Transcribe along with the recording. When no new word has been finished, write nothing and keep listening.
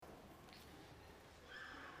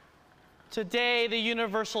Today, the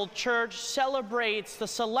Universal Church celebrates the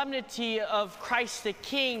solemnity of Christ the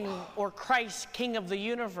King, or Christ, King of the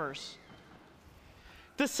universe.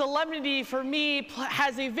 The solemnity for me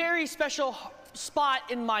has a very special spot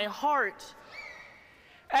in my heart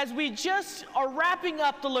as we just are wrapping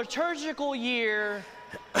up the liturgical year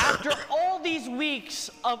after all these weeks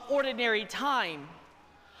of ordinary time.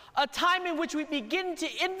 A time in which we begin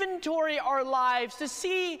to inventory our lives to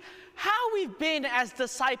see how we've been as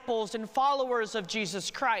disciples and followers of Jesus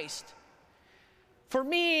Christ. For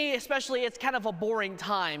me, especially, it's kind of a boring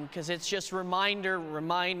time because it's just reminder.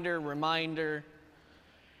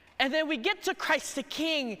 And then we get to Christ the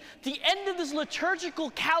King, the end of this liturgical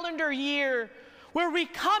calendar year, where we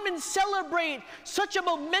come and celebrate such a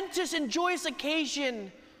momentous and joyous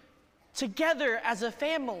occasion together as a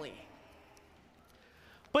family.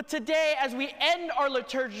 But today, as we end our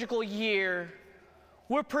liturgical year,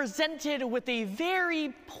 we're presented with a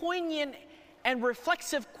very poignant and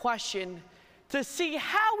reflexive question to see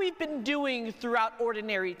how we've been doing throughout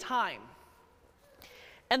ordinary time.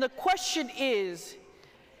 And the question is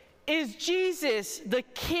Jesus the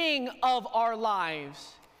King of our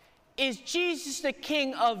lives? Is Jesus the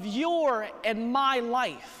King of your and my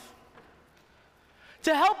life?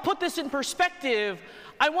 To help put this in perspective,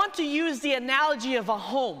 I want to use the analogy of a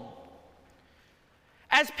home.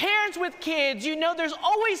 As parents with kids, you know there's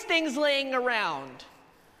always things laying around.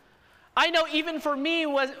 I know even for me,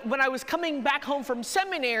 when I was coming back home from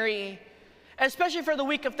seminary, especially for the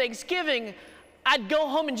week of Thanksgiving, I'd go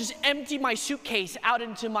home and just empty my suitcase out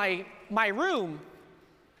into my room.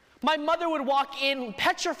 My mother would walk in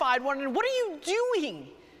petrified, wondering, "What are you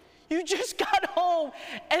doing? You just got home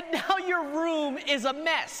and now your room is a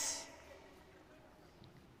mess."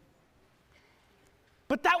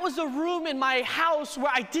 But that was a room in my house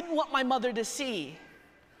where I didn't want my mother to see.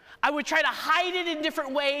 I would try to hide it in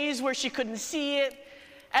different ways where she couldn't see it.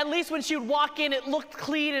 At least when she would walk in, it looked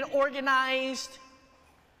clean and organized.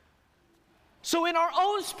 So in our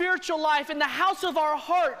own spiritual life, in the house of our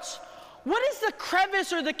hearts, what is the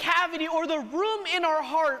crevice or the cavity or the room in our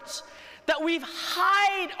hearts that we've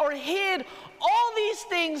hid all these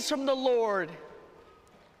things from the Lord?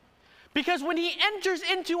 Because when He enters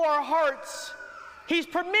into our hearts, He's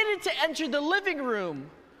permitted to enter the living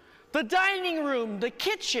room, the dining room, the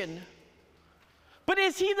kitchen. But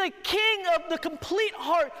is He the King of the complete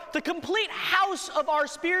heart, the complete house of our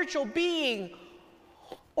spiritual being?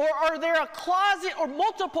 Or are there a closet or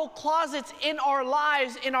multiple closets in our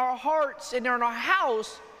lives, in our hearts, and in our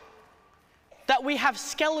house that we have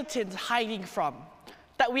skeletons hiding from?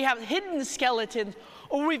 That we have hidden skeletons,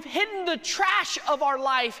 or we've hidden the trash of our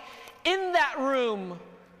life in that room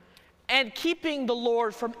and keeping the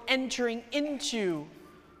Lord from entering into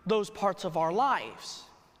those parts of our lives.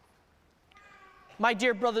 My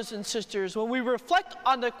dear brothers and sisters, when we reflect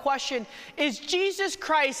on the question, is Jesus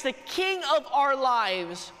Christ the King of our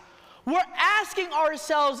lives? We're asking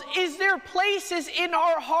ourselves, is there places in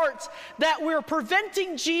our hearts that we're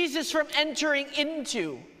preventing Jesus from entering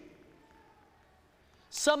into?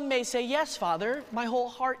 Some may say, "Yes, Father, my whole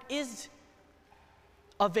heart is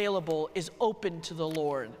available, is open to the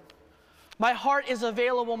Lord. My heart is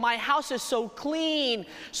available. My house is so clean,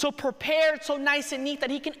 so prepared, so nice and neat that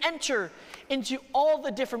He can enter into all the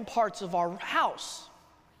different parts of our house."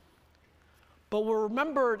 But we're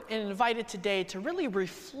remembered and invited today to really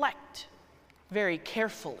reflect very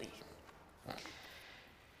carefully.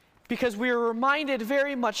 Because we are reminded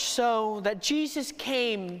very much so that Jesus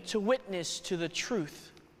came to witness to the truth.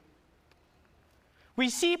 We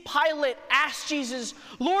see Pilate ask Jesus,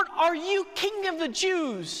 "Lord, are you King of the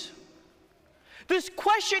Jews?" This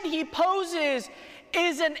question he poses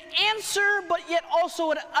is an answer, but yet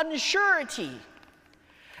also an unsurety.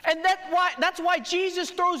 And that's why Jesus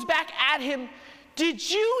throws back at him, "Did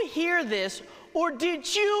you hear this, or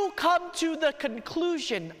did you come to the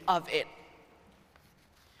conclusion of it?"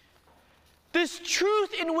 This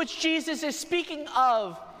truth in which Jesus is speaking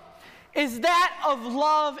of is that of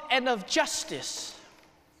love and of justice.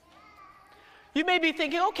 You may be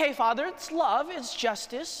thinking, "Okay, Father, it's love, it's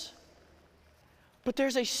justice." But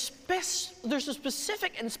there's a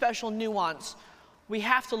specific and special nuance we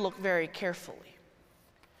have to look very carefully.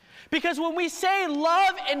 Because when we say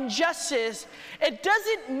love and justice, it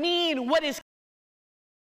doesn't mean what is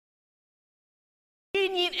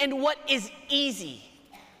convenient and what is easy.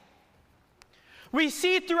 We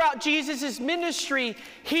see throughout Jesus' ministry,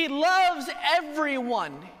 He loves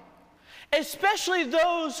everyone, especially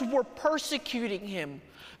those who were persecuting Him,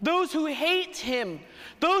 those who hate Him,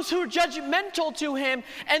 those who are judgmental to Him,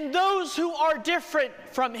 and those who are different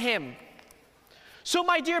from Him. So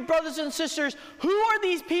my dear brothers and sisters, who are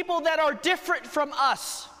these people that are different from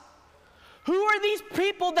us? Who are these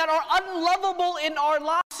people that are unlovable in our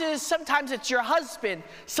lives? Sometimes it's your husband,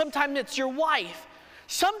 sometimes it's your wife,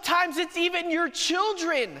 sometimes it's even your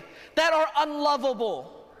children that are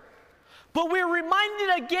unlovable. But we're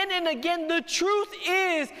reminded again and again, the truth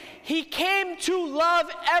is he came to love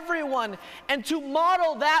everyone and to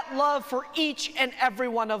model that love for each and every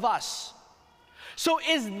one of us. So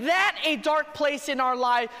is that a dark place in our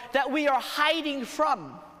life that we are hiding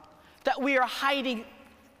from? That we are hiding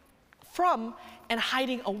from and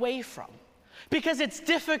hiding away from? Because it's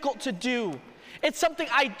difficult to do. It's something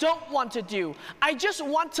I don't want to do. I just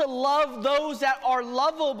want to love those that are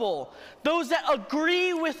lovable, those that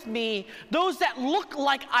agree with me, those that look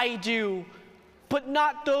like I do, but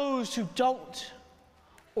not those who don't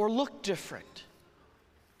or look different.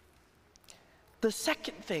 The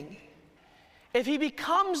second thing, if he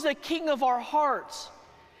becomes the king of our hearts,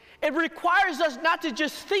 it requires us not to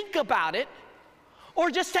just think about it or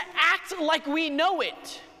just to act like we know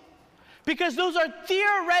it. Because those are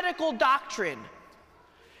theoretical doctrine.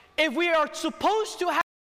 If we are supposed to have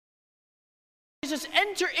Jesus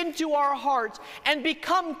enter into our hearts and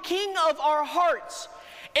become king of our hearts,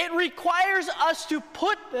 it requires us to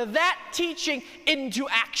put that teaching into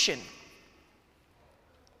action.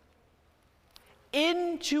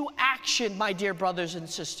 Into action, my dear brothers and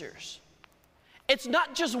sisters. It's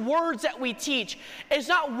not just words that we teach. It's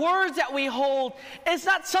not words that we hold. It's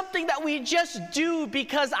not something that we just do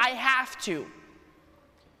because I have to.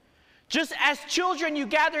 Just as children, you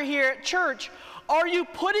gather here at church, are you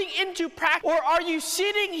putting into practice, or are you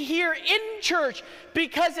sitting here in church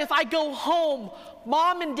because if I go home,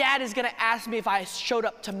 mom and dad is going to ask me if I showed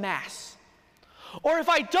up to Mass? Or if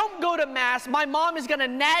I don't go to Mass, my mom is going to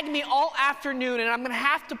nag me all afternoon and I'm going to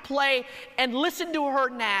have to play and listen to her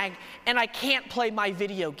nag, and I can't play my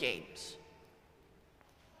video games.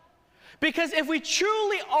 Because if we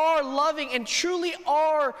truly are loving and truly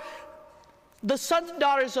are the sons and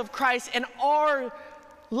daughters of Christ and are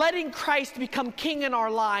letting Christ become king in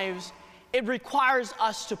our lives, it requires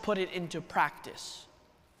us to put it into practice.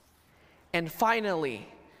 And finally,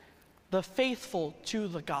 the faithful to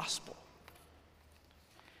the gospel.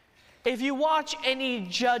 If you watch any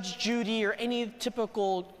Judge Judy or any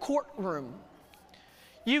typical courtroom,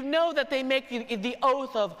 you know that they make the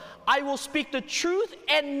oath of, I will speak the truth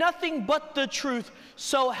and nothing but the truth,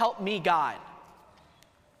 so help me God.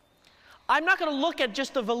 I'm not going to look at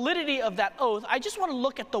just the validity of that oath. I just want to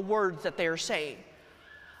look at the words that they are saying.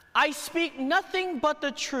 I speak nothing but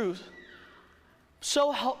the truth,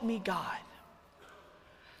 so help me God.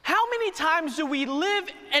 How many times do we live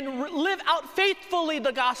out faithfully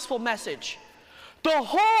the gospel message? The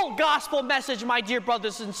whole gospel message, my dear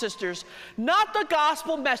brothers and sisters, not the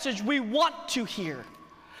gospel message we want to hear.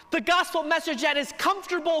 The gospel message that is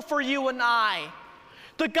comfortable for you and I.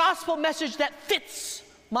 The gospel message that fits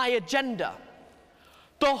my agenda.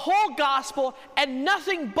 The whole gospel and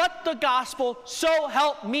nothing but the gospel, so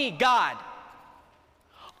help me God.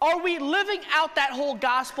 Are we living out that whole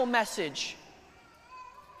gospel message?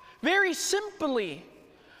 Very simply,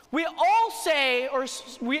 we all say, or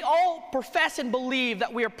we all profess and believe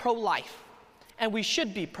that we are pro-life, and we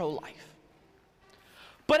should be pro-life.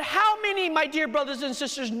 But how many, my dear brothers and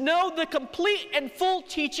sisters, know the complete and full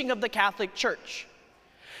teaching of the Catholic Church?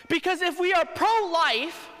 Because if we are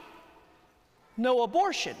pro-life, no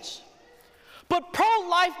abortions. But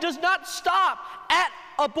pro-life does not stop at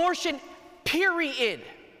abortion, period.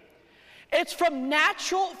 It's from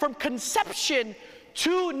conception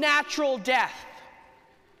to natural death.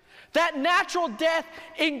 That natural death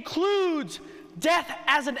includes death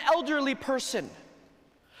as an elderly person.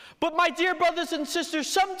 But my dear brothers and sisters,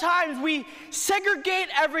 sometimes we segregate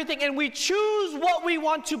everything and we choose what we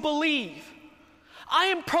want to believe. I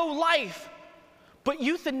am pro-life, but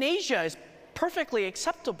euthanasia is perfectly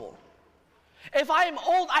acceptable. If I am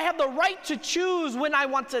old, I have the right to choose when I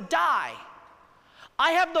want to die.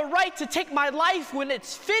 I have the right to take my life when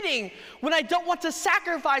it's fitting, when I don't want to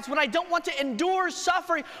sacrifice, when I don't want to endure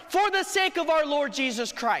suffering for the sake of our Lord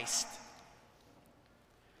Jesus Christ.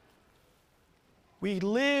 We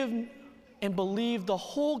live and believe the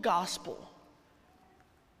whole gospel,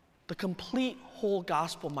 the complete whole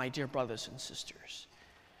gospel, my dear brothers and sisters.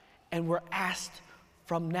 And we're asked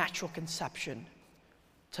from natural conception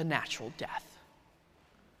to natural death.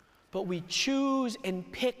 But we choose and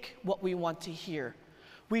pick what we want to hear.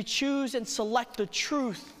 We choose and select the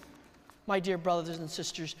truth, my dear brothers and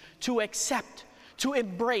sisters, to accept, to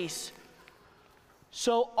embrace.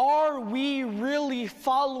 So are we really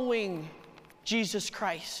following Jesus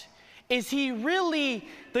Christ? Is he really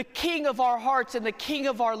the king of our hearts and the king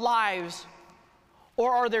of our lives?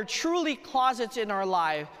 Or are there truly closets in our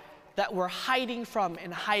life that we're hiding from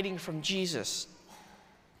and hiding from Jesus?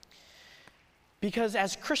 Because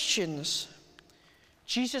as Christians,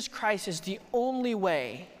 Jesus Christ is the only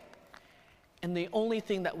way and the only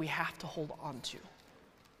thing that we have to hold on to,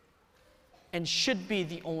 and should be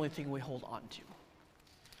the only thing we hold on to.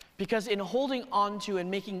 Because in holding on to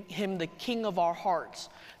and making him the king of our hearts,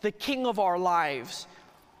 the king of our lives,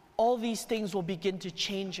 all these things will begin to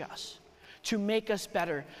change us, to make us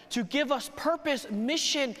better, to give us purpose,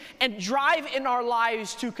 mission, and drive in our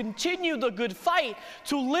lives to continue the good fight,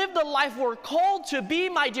 to live the life we're called to be,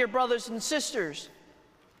 my dear brothers and sisters.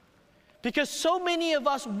 Because so many of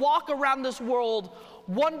us walk around this world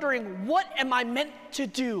wondering, what am I meant to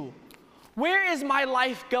do? Where is my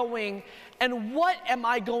life going? And what am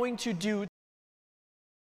I going to do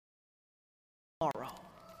tomorrow?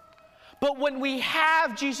 But when we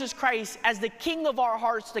have Jesus Christ as the king of our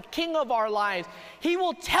hearts, the king of our lives, he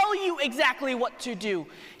will tell you exactly what to do.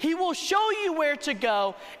 He will show you where to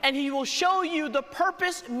go, and he will show you the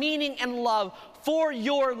purpose, meaning, and love for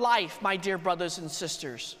your life, my dear brothers and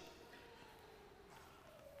sisters.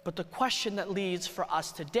 But the question that leads for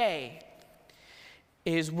us today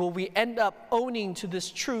is, will we end up owning to this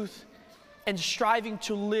truth and striving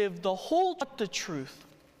to live the whole truth?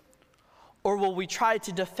 Or will we try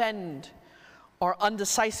to defend our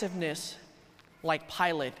undecisiveness like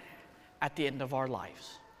Pilate at the end of our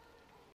lives?